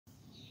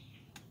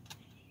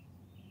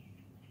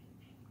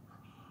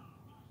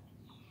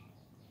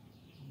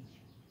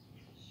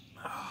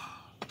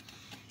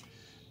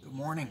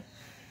morning.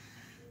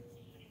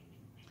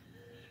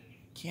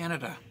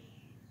 Canada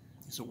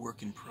is a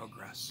work in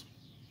progress.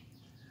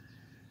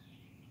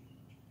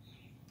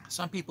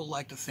 Some people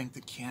like to think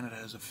that Canada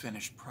is a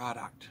finished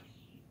product,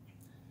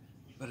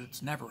 but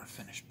it's never a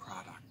finished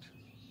product.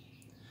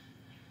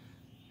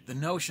 The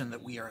notion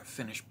that we are a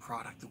finished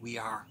product, that we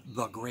are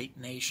the great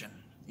nation,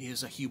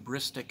 is a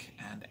hubristic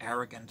and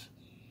arrogant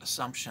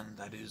assumption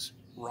that is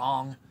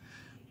wrong,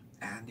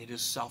 and it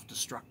is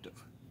self-destructive.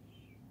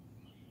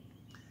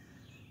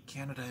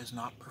 Canada is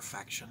not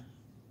perfection.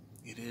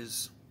 It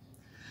is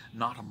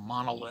not a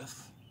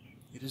monolith.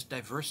 It is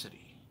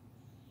diversity.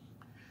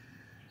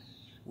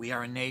 We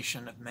are a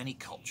nation of many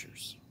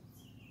cultures,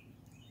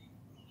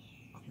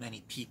 of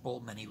many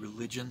people, many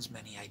religions,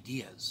 many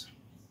ideas,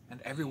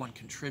 and everyone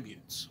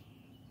contributes.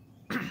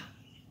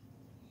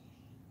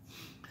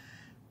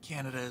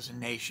 Canada is a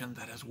nation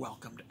that has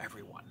welcomed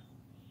everyone.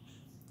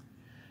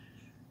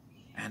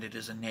 And it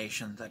is a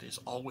nation that is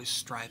always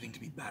striving to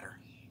be better.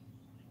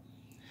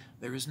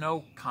 There is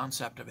no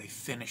concept of a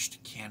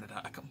finished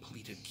Canada, a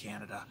completed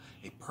Canada,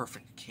 a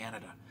perfect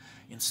Canada.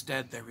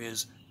 Instead, there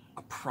is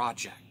a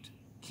project.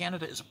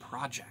 Canada is a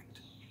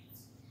project.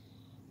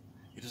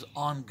 It is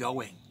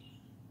ongoing,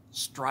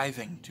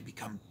 striving to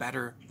become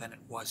better than it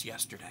was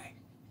yesterday.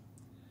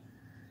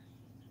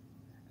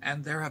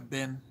 And there have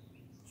been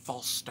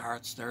false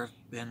starts, there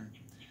have been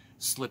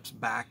slips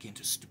back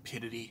into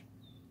stupidity,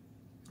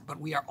 but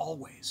we are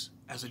always,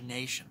 as a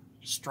nation,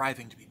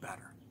 striving to be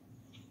better.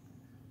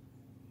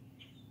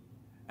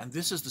 And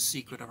this is the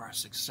secret of our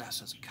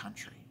success as a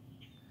country,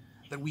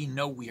 that we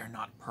know we are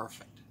not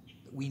perfect,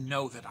 that we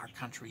know that our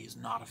country is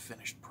not a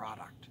finished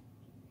product,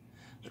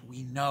 that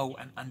we know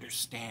and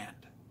understand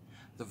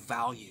the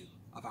value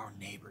of our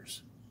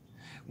neighbors.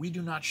 We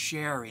do not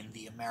share in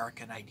the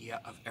American idea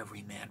of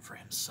every man for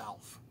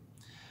himself.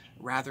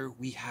 Rather,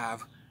 we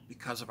have,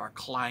 because of our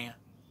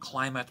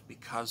climate,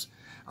 because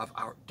of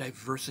our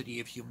diversity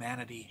of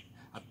humanity,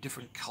 of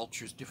different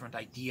cultures, different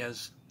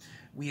ideas,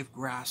 we have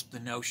grasped the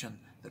notion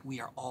that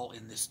we are all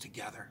in this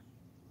together.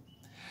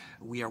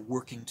 We are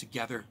working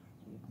together,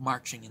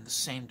 marching in the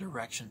same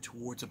direction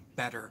towards a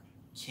better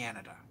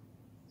Canada.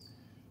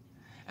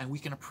 And we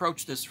can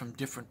approach this from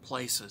different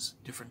places,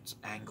 different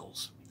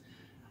angles,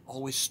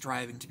 always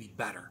striving to be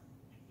better,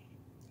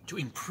 to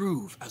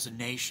improve as a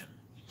nation.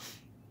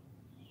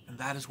 And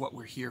that is what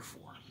we're here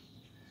for.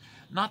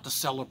 Not to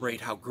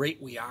celebrate how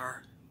great we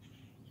are,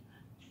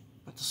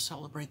 but to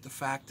celebrate the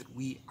fact that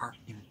we are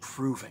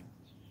improving.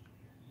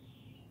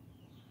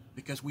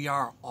 Because we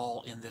are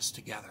all in this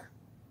together,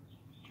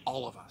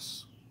 all of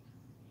us.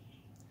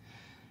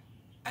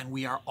 And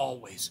we are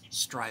always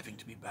striving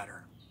to be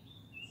better.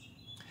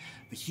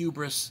 The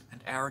hubris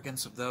and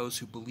arrogance of those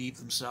who believe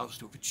themselves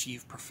to have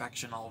achieved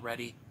perfection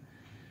already,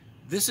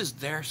 this is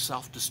their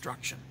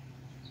self-destruction.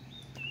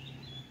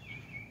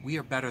 We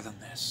are better than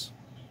this.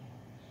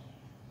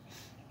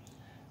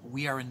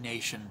 We are a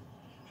nation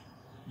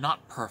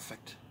not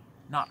perfect,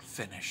 not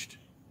finished,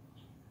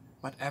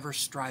 but ever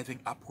striving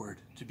upward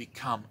to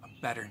become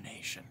a better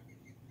nation.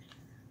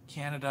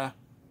 Canada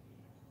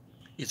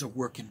is a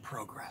work in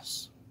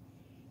progress.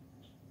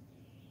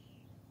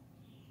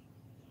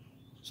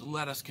 So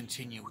let us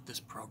continue with this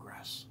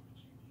progress.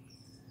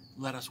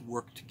 Let us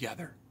work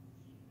together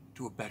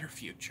to a better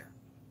future.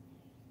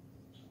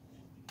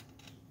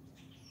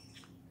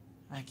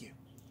 Thank you.